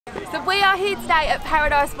So we are here today at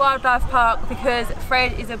Paradise Wildlife Park because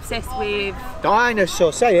Fred is obsessed with...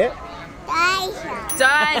 Dinosaur, say it.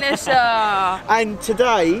 Dinosaur. And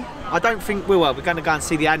today, I don't think we're going to go and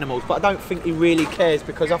see the animals, but I don't think he really cares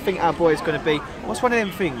because I think our boy is going to be, what's one of them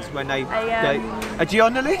things when they, a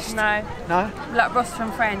geologist? No. No? Like Ross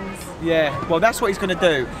from Friends. Yeah, well that's what he's going to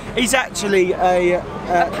do. He's actually a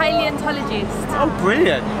paleontologist. Oh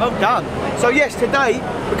brilliant, well done. So yes, today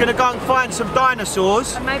we're going to go and find some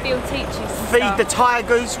dinosaurs. And maybe he'll teach you some Feed stuff. the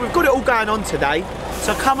tigers, we've got it all going on today.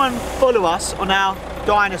 So come and follow us on our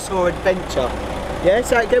dinosaur adventure. Yeah,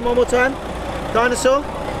 say it again one more time. Dinosaur?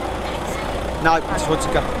 No, I just want to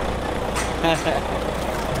go.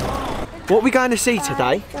 What are we going to see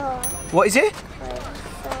today? What is it?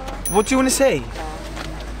 What do you want to see?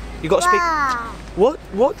 You got to speak.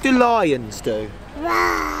 What do lions do?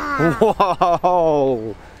 Whoa!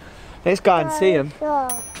 Let's go and see them.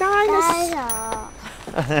 Dinosaur.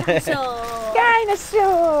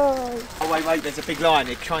 Dinosaurs. Oh wait, there's a big lion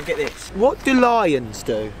here. Try and get this. What do lions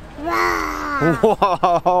do? Whoa!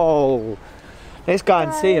 Let's go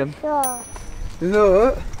and see them.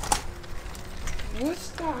 Look. What's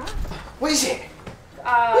that? What is it?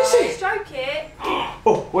 What is it? Stroke it.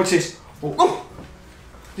 Oh, what's this? Oh,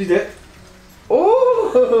 did it?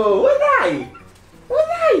 Oh, what are they? What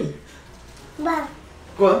are they?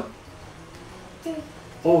 Go on.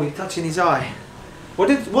 Oh, he's touching his eye. What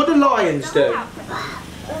do lions do?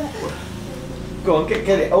 Go on, get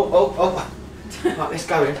it. Oh. Right, let's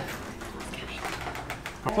go in.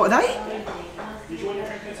 What are they?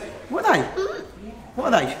 What are they?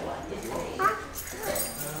 What are they?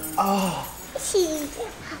 Oh.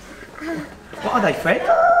 What are they, Fred?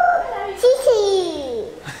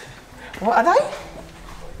 What are they?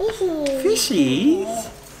 Fishies.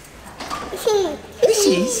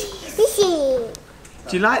 Fishies?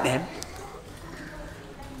 Do you like them?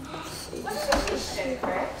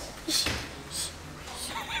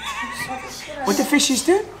 What do fishies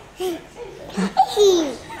do?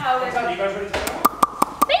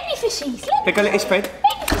 Baby fishies. They go like this, Fred.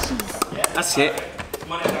 Baby fishies. That's it.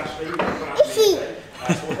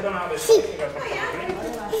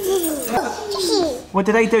 What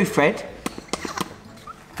do they do, Fred?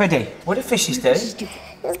 Freddie, what do fishies do?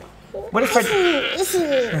 What do Fred?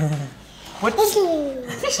 What?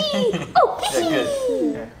 Fishy. Oh, fishy. Good.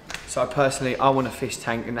 Yeah. So personally, I want a fish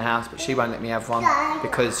tank in the house, but she won't let me have one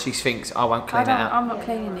because she thinks I won't clean it out. I'm not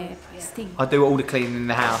cleaning it. It stinks. I do all the cleaning in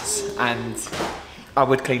the house, and I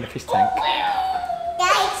would clean the fish tank.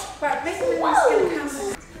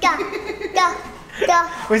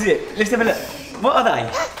 What is it? Let's have a look. What are they?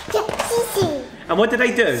 And what do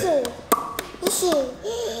they do?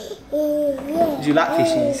 Do you like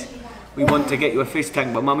fishies? We want to get you a fish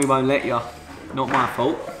tank, but Mummy won't let you. Not my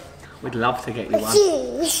fault. We'd love to get you one.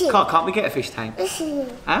 Can't we get a fish tank?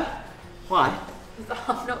 Huh? Why?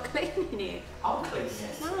 I'm not cleaning it. I'll clean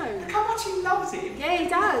it. No. Look how much he loves it. Yeah, he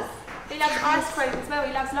does. He loves ice cream as well.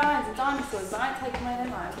 He loves lions and dinosaurs, but I ain't taking away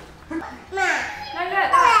them home. No,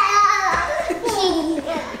 look.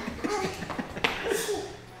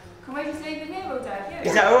 Can we just leave him here all day? Yeah.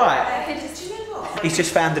 Is that alright? He's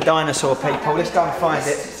just found the dinosaur, people. Let's go and find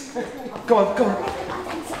it. Go on.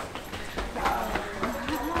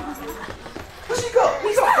 What's he got?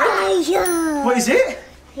 What is it?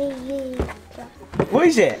 What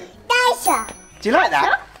is it? Dinosaur. Do you like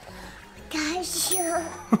that? Dinosaur.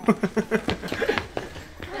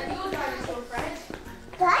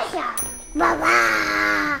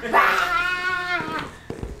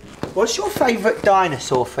 What's your favourite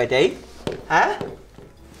dinosaur, Freddie? Huh?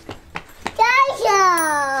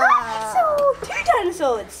 Dinosaur. Two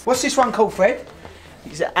dinosaurs. What's this one called, Fred?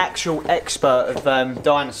 He's an actual expert of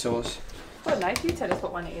dinosaurs. I don't know, if you tell us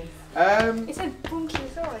what one it is. It's a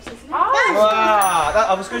Bronchiosaurus, isn't it? Oh! Wow,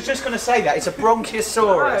 I was just going to say that. It's a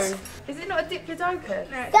Bronchiosaurus. Oh. Is it not a Diplodocus?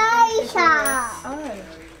 Dinosaur. Oh.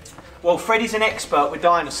 Well, Freddie's an expert with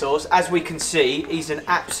dinosaurs. As we can see, he's an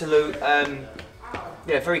absolute,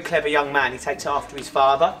 very clever young man. He takes after his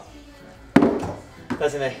father,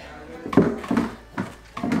 doesn't he?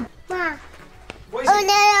 Ma. What is it? Oh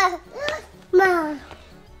no. Ma.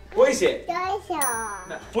 What is it?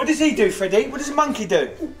 Dinosaur. What does he do, Freddie? What does a monkey do?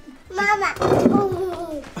 Mama.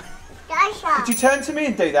 Dinosaur. Could you turn to me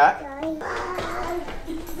and do that?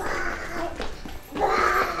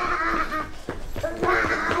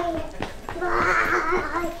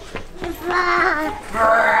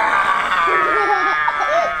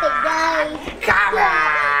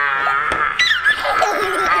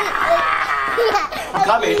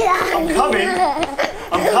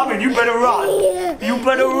 I'm coming, you better run. You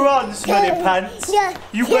better run, smelly pants.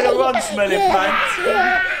 You better run, smelly pants.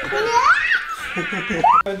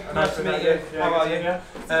 Nice to meet you. How are you?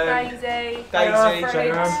 Daisy. Daisy.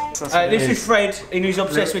 This is Fred, and he's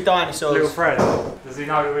obsessed with dinosaurs. Little Fred. Does he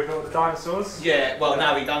know that we've got the dinosaurs? Yeah, well,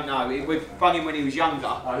 no, he don't know. We've run him when he was younger.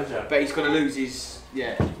 Oh, did you? But he's going to lose his,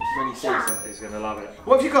 when he sees it. He's going to love it.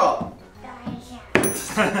 What have you got?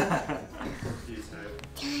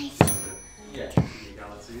 Yeah.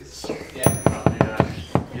 Galaxies. Yeah.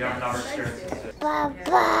 You have another experience.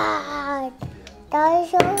 Bye-bye.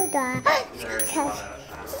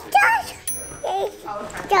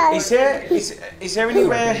 Dinosaur. Is there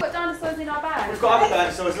anywhere? We've got dinosaurs in our bag. We've got other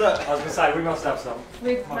dinosaurs, look. I was going to say, we must have some.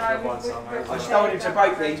 I stole him to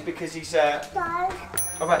break these because he's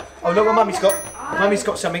Alright. Oh, look what Mummy's got. Mummy's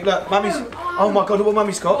got something. Look, Mummy's. Oh my God, look what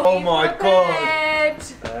Mummy's got. Oh my God.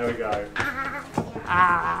 There we go.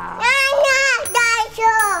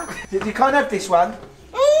 You can't have this one.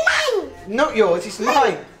 Not yours, it's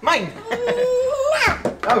mine. Mine.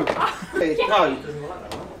 No. No.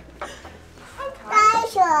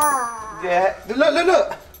 Yeah.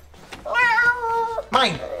 Look.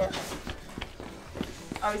 Mine.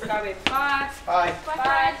 Oh, he's going. Bye. Bye.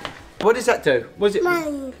 Bye. What does that do? What is it?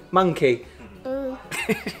 Monkey.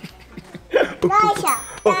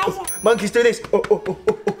 Monkeys do this. What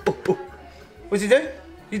does he do?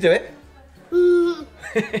 You do it.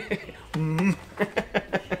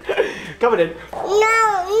 Come on in.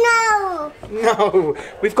 No.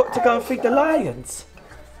 We've got to go and feed the lions.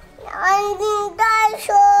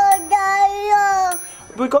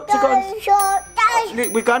 We've got to go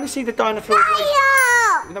and... We're going to see the dinosaurs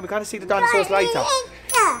later. No, we're going to see the dinosaurs later.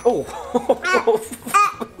 Oh.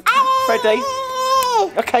 Freddie.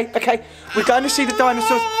 Okay. We're going to see the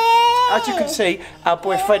dinosaurs. As you can see, our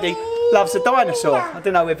boy Freddie loves a dinosaur. I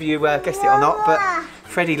don't know whether you guessed it or not, but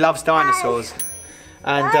Freddie loves dinosaurs.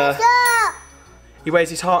 And he wears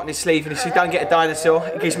his heart on his sleeve, and if you don't get a dinosaur,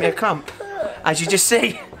 he gives me a clump. As you just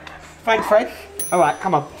see. Thanks, Fred. All right,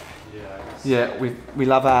 come on. Yeah, we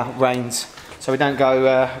love our reins, so we don't go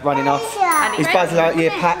running off. His Buzz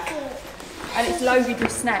Lightyear pack. And it's loaded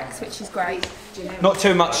with snacks, which is great. Not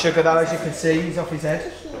too much sugar though, as you can see. He's off his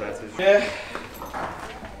head. Yeah.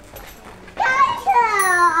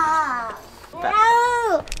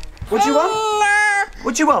 What do you want?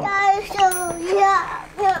 What do you want?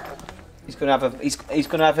 He's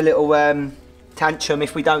gonna have a little tantrum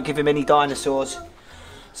if we don't give him any dinosaurs.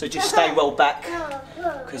 So just stay well back,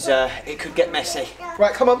 because it could get messy.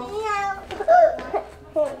 Right, come on.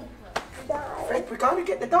 Fred, we're going to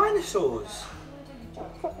get the dinosaurs.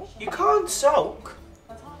 You can't sulk.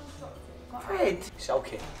 Fred.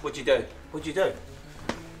 Sulking. What'd you do?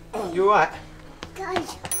 You alright? Don't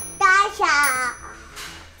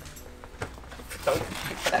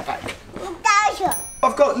put that back.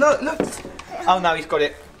 I've got, look. Oh no, he's got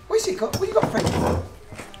it. What's he got? What you got, Fred?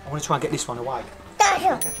 I want to try and get this one away.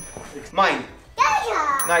 It's mine.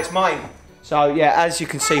 No, it's mine. So yeah, as you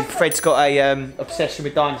can see, Fred's got a obsession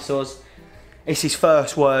with dinosaurs. It's his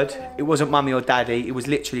first word. It wasn't mummy or daddy. It was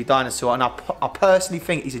literally dinosaur, and I personally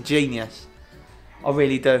think he's a genius. I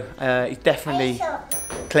really do. He's definitely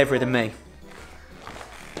cleverer than me.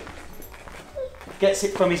 Gets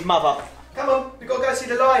it from his mother. Come on, we've got to go see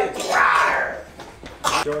the lions.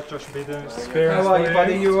 Josh will be doing experience. How are you,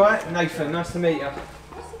 buddy? You alright? Nathan, nice to meet you.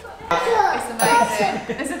 It's amazing.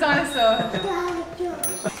 It's a dinosaur.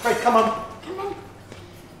 Fred, come on.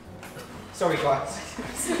 Sorry, guys.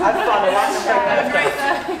 Have fun,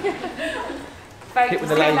 alright? Hit with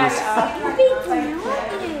the ladies.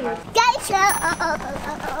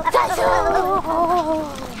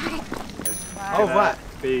 Oh, right.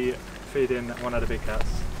 Be feeding one of the big cats.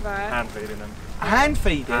 Right. Hand feeding them. Hand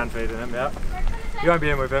feeding? Hand feeding them, yeah. You won't be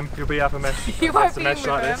in with him. You'll be up a mesh. You won't be mesh in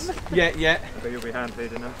like with this. him. Yeah. But you'll be hand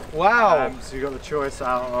feeding them. Wow. So you've got the choice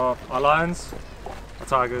out of our lions,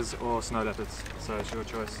 tigers, or snow leopards. So it's your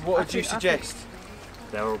choice. What would you suggest?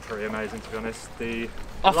 They're all pretty amazing, to be honest. The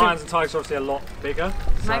lions and tigers are obviously a lot bigger.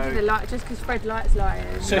 Maybe the lion, just because Fred likes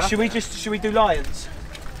lions. So should we do lions?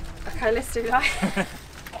 Okay, let's do lions.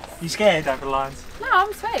 You scared? Go for the lions. No,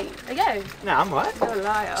 I'm sweet. Are you? No, I'm right. You're a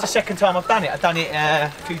liar. It's the second time I've done it. I've done it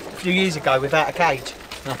a few years ago without a cage.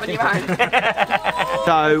 On your own.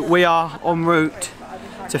 So we are en route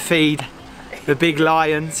to feed the big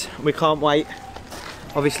lions. We can't wait.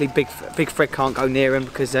 Obviously big Fred can't go near them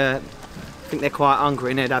because I think they're quite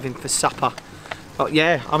hungry and they'd have him for supper. But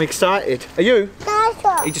yeah, I'm excited. Are you?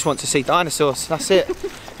 He just wants to see dinosaurs, that's it.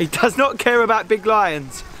 He does not care about big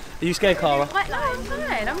lions. Are you scared, Cara? No, I'm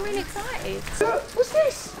fine. I'm really excited. What's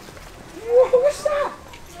this? Whoa, what's that?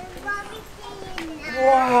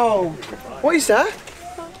 Wow. What is that?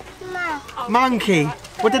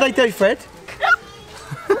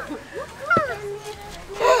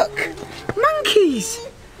 monkeys?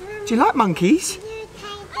 Do you like monkeys?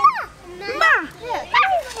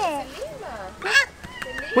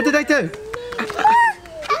 What do they do?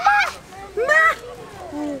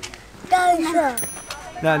 Dinosaur.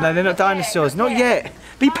 No, they're not dinosaurs. Not yet.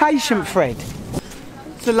 Be patient, Fred.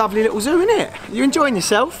 It's a lovely little zoo, isn't it? You enjoying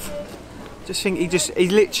yourself? Just think he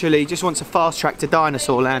literally just wants a fast track to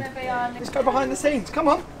Dinosaur Land. Let's go behind the scenes. Come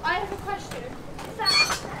on. I have a question.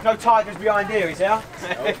 No tigers behind here, is there?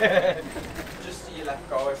 Just to your left,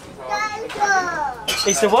 guys. Dinosaur.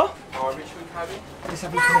 Is there what? Our Richmond cabin. Let's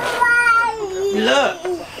have a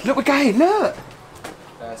look. Look, we're going. Look.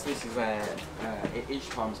 So this is where each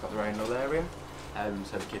time's got their own little area.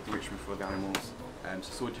 So we keep the Richmond full of animals. So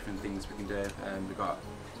it's all different things we can do. We've got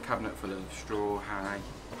a cabinet full of straw, hay,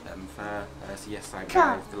 fur. So yesterday we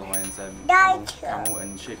gave the lions camel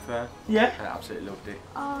and sheep fur. Yeah. Absolutely loved it.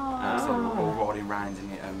 Oh. So we're all riding round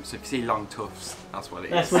in it. So if you see long tufts, that's what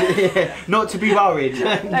it is. That's what it is. Not to be worried. No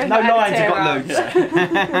lions have got loose.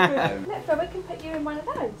 Look, Fred, we can put you in one of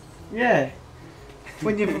those. Yeah.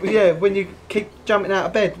 When you keep jumping out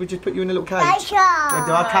of bed, we just put you in a little cage.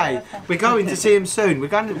 Okay. We're going to see him soon. We're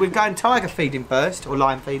going tiger feeding first, or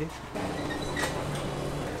lion feeding.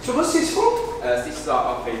 So what's this for? This is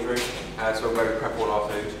our feed room. So where we prep all our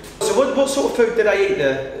food. So what sort of food do they eat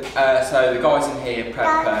there? So the guys in here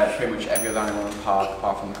prep pretty much every other animal in the park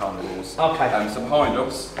apart from the carnivores. Okay. So behind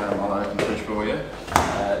us, I'll open the fridge for you.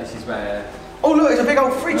 This is where... Oh look, it's a big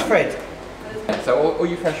old fridge, Fred. So all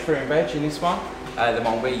your fresh fruit and veg in this one. The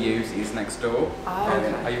one we use is next door. Oh,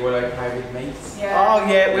 okay. Are you all okay with meat? Yeah. Oh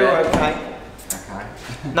yeah, we're okay. Okay.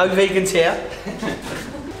 No vegans here.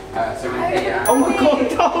 So we're here. Oh my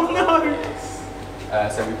god, oh no!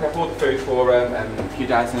 So we prep all the food for a few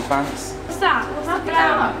days in advance. What's that? What's that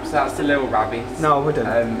black? So that's the little rabbit. No, I wouldn't.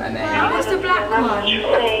 And then What's the black one?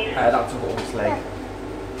 that's a horse leg.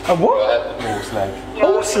 A what? Horse leg.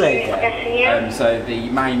 Horse leg? Yeah. So the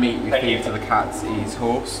main meat we feed to the cats is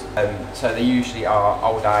horse. So they usually are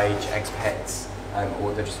old age expats,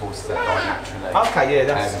 or they're just horses that die naturally. Okay, yeah,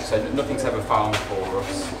 that's... So nothing's ever farmed for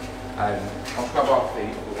us. I'll grab our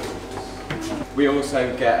feed. We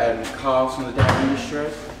also get calves from the dairy industry.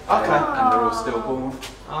 Okay. And they're all stillborn.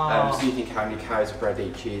 Oh. So you think how many cows are bred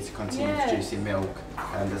each year to continue producing milk,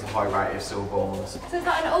 and there's a high rate of stillborns. So it's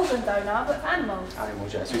like an organ donor, but for animals?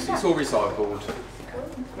 Animals, yeah. So it's all recycled.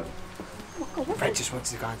 Fred just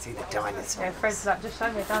wants to go and see the dinosaur. Yeah, Fred's like, just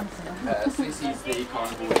show me a dinosaur. So this is the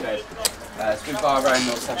carnivore shed. So we've got our own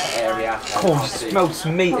little separate area. Oh, smells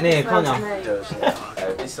some meat in here, can't you? It does,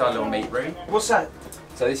 yeah. This is our little meat room. What's that?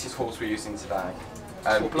 So this is horse we're using today.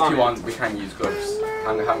 If you want, we can use gloves. I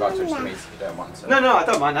haven't got to touch the meat if you don't want to. No, I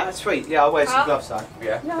don't mind that. That's sweet. Yeah, I'll wear some gloves though.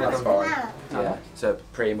 Yeah, that's fine. Yeah. So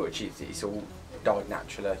pretty much it's all died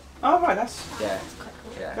naturally. Oh right, that's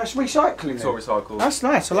that's recycling. It's all recycled. That's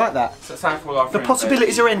nice. I like that. So same for all our The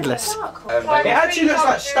possibilities are endless. It actually looks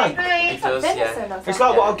like steak. It does, yeah. It's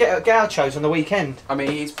like what I'll get at Gaucho's on the weekend. I mean,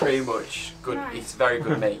 it's pretty much good. It's very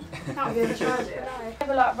good meat.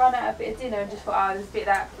 Never like run out a bit of dinner and just thought, oh, there's a bit of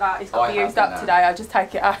that like it's got to be used up today. I'll just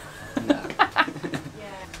take it out.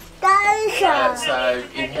 So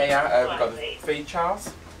in here we've got the feed chart,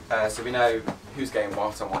 so we know who's getting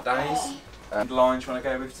what on what days. The lines you want to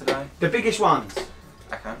go with today? The biggest ones.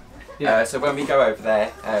 Okay. Yeah. So when we go over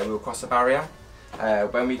there, we'll cross a barrier.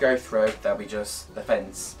 When we go through, there'll be just the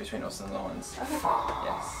fence between us and the lions.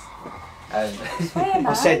 Yes.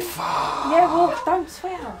 I said yeah, well, don't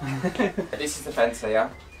swear. This is the fence here.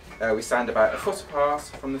 We stand about a foot apart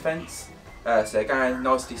from the fence. So again,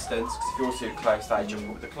 nice distance, because if you're too close, they jump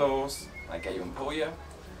up with the claws, they get you and pull you.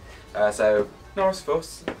 So nice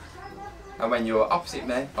fuss. And when you're opposite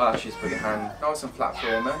me, I'll ask you to put your hand nice and flat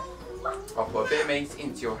for me. I'll put a bit of meat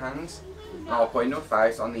into your hand, and I'll put enough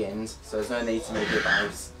out on the end, so there's no need to move your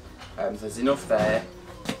base. So there's enough there.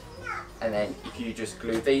 And then if you just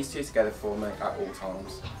glue these two together for me at all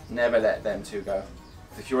times, never let them two go.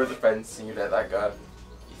 If you're at the fence and you let that go,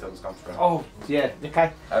 your thumb's gone through. oh, yeah,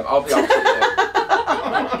 okay. I'll be honest with you.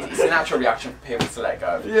 It's a natural reaction for people to let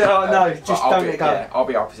go. Yeah, I know, just don't let go. Yeah, I'll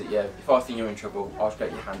be opposite you. If I think you're in trouble, I'll just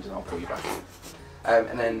get your hand and I'll pull you back.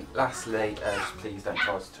 And then lastly, just please don't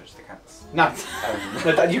try to touch the cats. No,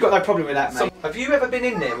 no, you've got no problem with that, mate. Have you ever been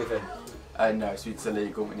in there with them? No, so it's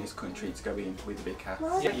illegal in this country to go in with the big cats.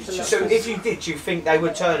 So if you did, do you think they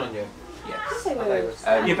would turn on you? Yes.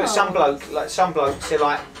 Yeah, but some blokes, they're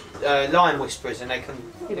like lion whisperers, and they can.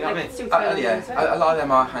 You know what I mean? Yeah, a lot of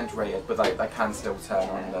them are hand reared, but they can still turn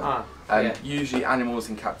on them. Yeah. Usually, animals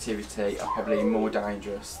in captivity are probably more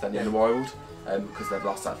dangerous than in the wild because they've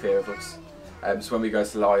lost that fear of us. So when we go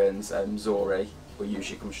to lions, Zori will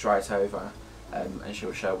usually come straight over, and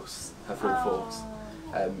she'll show us her full force.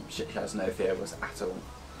 She has no fear of us at all.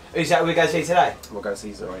 Is that what we're going to see today? We'll go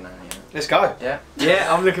see Zoe now, yeah. Let's go. Yeah?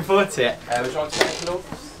 Yeah, I'm looking forward to it. Would you like to take gloves?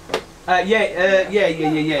 Yeah.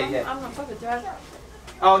 I'm not bothered, do I?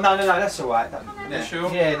 Oh, no, that's alright. Yeah,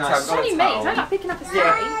 sure. Yeah, nice. It's only me, it's not like picking up a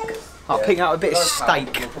steak. I'll pick out a bit of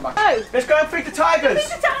steak. Oh! Let's go and feed the tigers!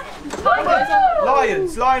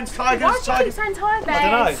 Tigers! Lions, tigers, Why do you keep tigers. saying tigers? I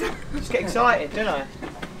don't know. Just get excited, don't I?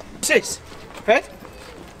 What's this? Fred?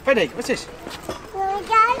 Freddie, what's this?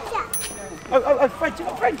 Oh, Fred, you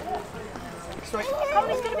got a friend. Sorry. Come on,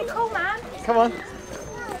 it's going to be cool, man. Come on. I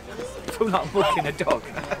feel like I'm walking a dog.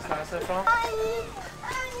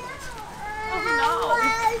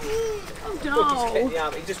 Oh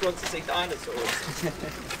no! He just wants to see dinosaurs.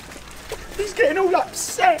 He's getting all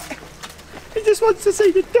upset. He just wants to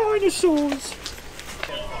see the dinosaurs.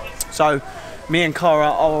 So, me and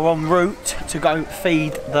Cara are en route to go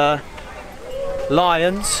feed the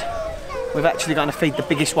lions. We're actually going to feed the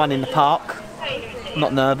biggest one in the park. I'm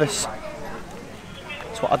not nervous.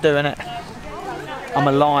 That's what I do, innit? I'm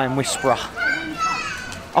a lion whisperer.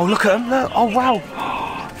 Oh, look at him, look. Oh, wow.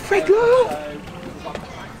 Fred, look.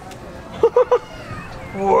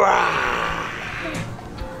 Wow.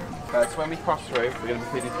 So when we cross through, we're going to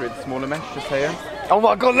be feeding through the smaller mesh just here. Oh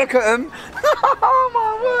my God, look at him. Oh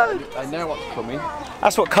my word. I know what's coming.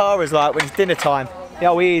 That's what Cara's like when it's dinner time. The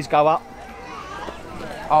old ears go up.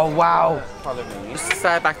 Oh wow. Follow me. Just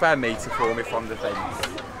stay back by a metre for me from the fence.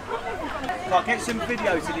 Right, get some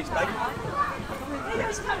videos of this, baby.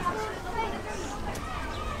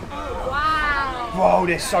 Wow! Whoa,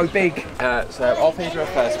 they're so big. So I'll feed her a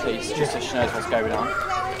first piece just so she knows what's going on.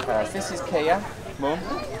 So this is Kia, Mum,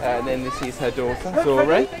 and then this is her daughter,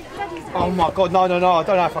 Zoe. Oh my God, no, I don't know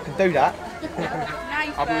if I can do that.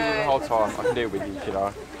 I'll be with you the whole time. I can do it with you if you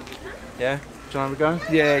like. Yeah? Do you want to have a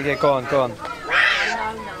go? Yeah, go on.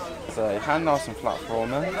 So your hand nice and flat for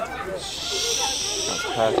me. That's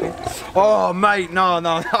perfect. Oh mate, no. Do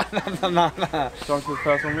you want to do the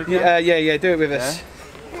first one with you? Yeah, do it with us.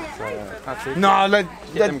 So that's it. No,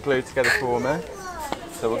 Get them glued together for me.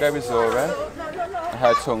 So we'll go with Zora. And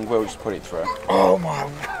her tongue, we'll just put it through. Oh my.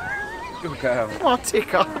 Good girl. My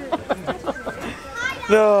ticker.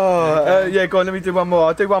 No, yeah, go on, let me do one more.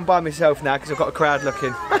 I'll do one by myself now because I've got a crowd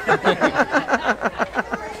looking.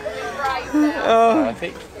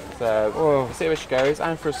 Perfect. So we'll see where she goes.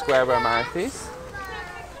 And for a square where her mouth is.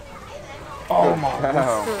 Oh my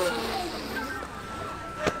God.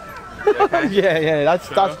 Okay? Yeah, that's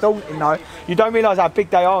daunting though. You don't realise how big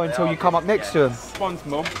they are until you come up next to them. One's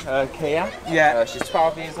mum, Kia. Yeah. She's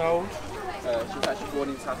 12 years old. She was actually born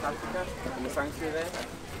in South Africa, in the sanctuary there.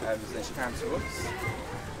 So then she came to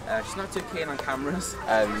us. She's not too keen on cameras.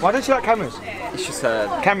 Why don't you like cameras? It's just her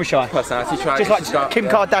Camera shy. personality trait. Just like Kim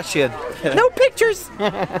Kardashian. No pictures! Oh,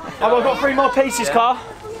 I've got 3 more pieces, Car.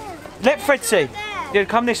 Let Fred see. Yeah,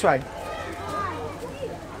 come this way.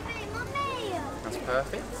 That's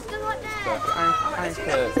perfect.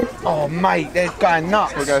 Perfect. Oh, mate, they're going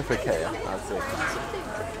nuts. We'll go for Kia. That's it.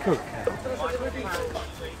 Cool.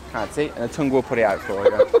 That's it. And the tongue will put it out for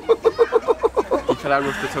you. You feel how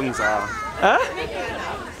rough the tongues are. Huh?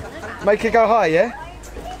 Make it go high, yeah?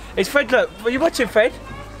 It's Fred, look. Are you watching, Fred?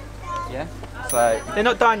 Yeah. So, They're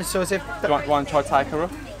not dinosaurs. do you want to try to take her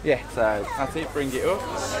up? Yeah. So, that's it. Bring it up.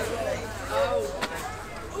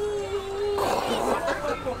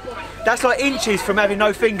 That's like inches from having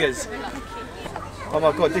no fingers. Oh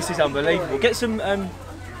my God, this is unbelievable. Get some. So,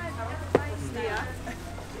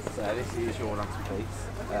 this is your last piece.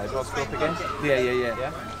 Do you want to go up again? Yeah.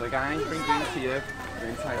 Yeah. So again, bring it into you,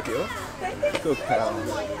 and take it up. Good girl.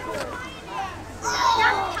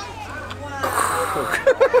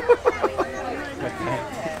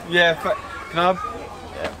 Yeah, can I?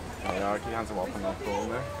 Yeah, keep your hands up on that for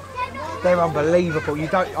me. They're unbelievable.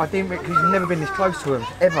 I didn't because you've never been this close to them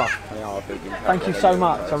ever. They are big. Thank you so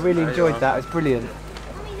much. I really enjoyed that. It was brilliant.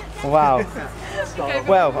 Wow.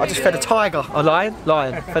 Well, I just fed a lion,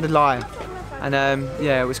 fed a lion, and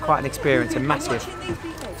yeah, it was quite an experience and massive.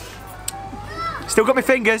 Still got my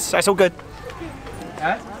fingers. That's all good.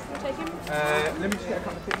 Let me just get a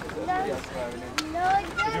couple of pictures.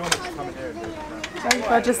 If you want to come in here.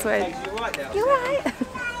 I just wait. You're right.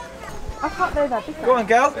 I can't do that. Go on,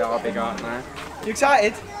 girl. They are big, aren't they? You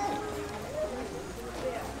excited?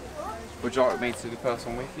 Would you like me to do the first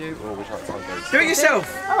one with you, or would you like to take those? Do it yourself.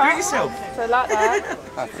 Right. Do it yourself. So like that.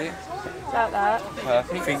 That's it. Like that.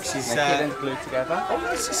 Perfect. I think she's Make it then glued together.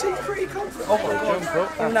 Oh, she seems pretty confident. Oh, jump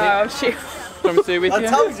up. That's No, it. I'm sure. Do you want me to do it with you?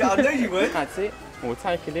 I told you. I knew you would. That's it. We'll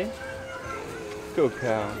take it in. Good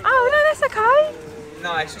girl. Oh no, that's okay.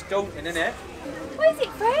 No, it's just daunting, isn't it? What is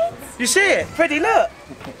it, Fred? You see it? Freddie, look!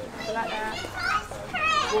 Like that.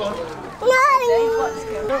 No!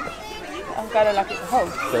 I'm gonna like it the whole.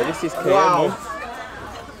 So this is clear. Wow.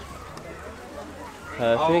 Perfect.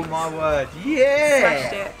 Oh my word, yeah!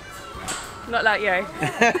 Smashed it. Not like you.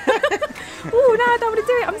 Oh no, I don't want to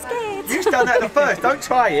do it, I'm scared. You've done that the first, don't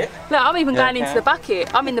try it. Look, I'm even going okay. into the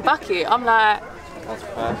bucket. I'm in the bucket. I'm like, That's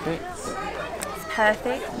perfect. it's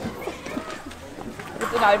perfect.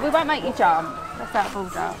 No, we won't make you jump. That's how it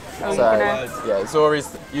falls out. So, So, gonna, yeah,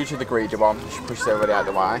 Zori's usually the greedy one. She pushes everybody out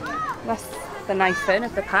of the way. that's the Nathan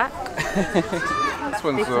of the pack. This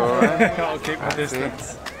one's Zori. I'll keep my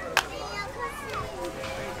distance.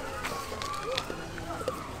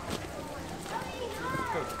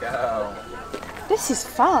 Good girl. This is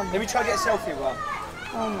fun. Let me try and get a selfie one.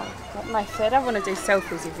 Oh my god, Nathan, I don't want to do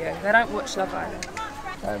selfies with you. They don't watch Love Island.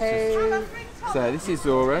 Who? So this is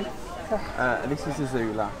Zori. And this is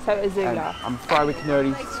Azula. So And Azula. I'm afraid we can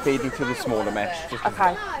only feed into the smaller mesh. Just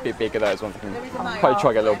Okay. a bit bigger those ones. I can probably try and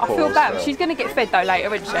get a little I pause. feel bad. but- She's going to get fed though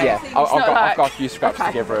later, isn't she? Yeah, It's I've not got a few scraps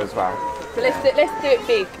Okay. to give her as well. So let's do it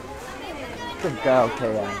big. Good girl,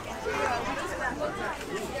 Kia.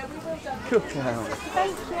 Good girl.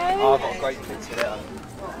 Thank you. Oh, I've got a great picture there.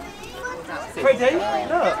 Freddie,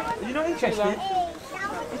 look, are you not interested?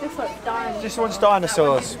 This looks dying. Just wants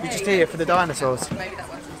dinosaurs. We're just here for the dinosaurs.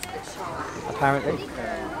 Apparently.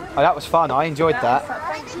 Oh, that was fun. I enjoyed that.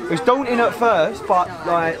 It was daunting at first, but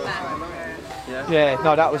like, yeah,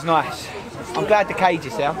 no, that was nice. I'm glad the cage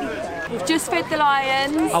is there. We've just fed the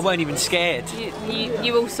lions. I weren't even scared.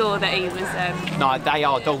 You all saw that he was. No, they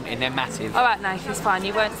are daunting. They're massive. All right, Nath, it's fine.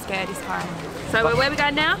 You weren't scared. It's fine. So where are we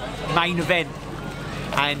going now? Main event.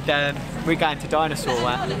 And we're going to Dinosaur,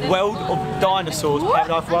 World of Dinosaurs,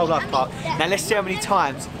 Paradise Wildlife Park. Now let's see how many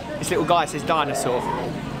times this little guy says dinosaur.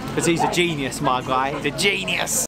 Because he's a genius, my guy. He's a genius.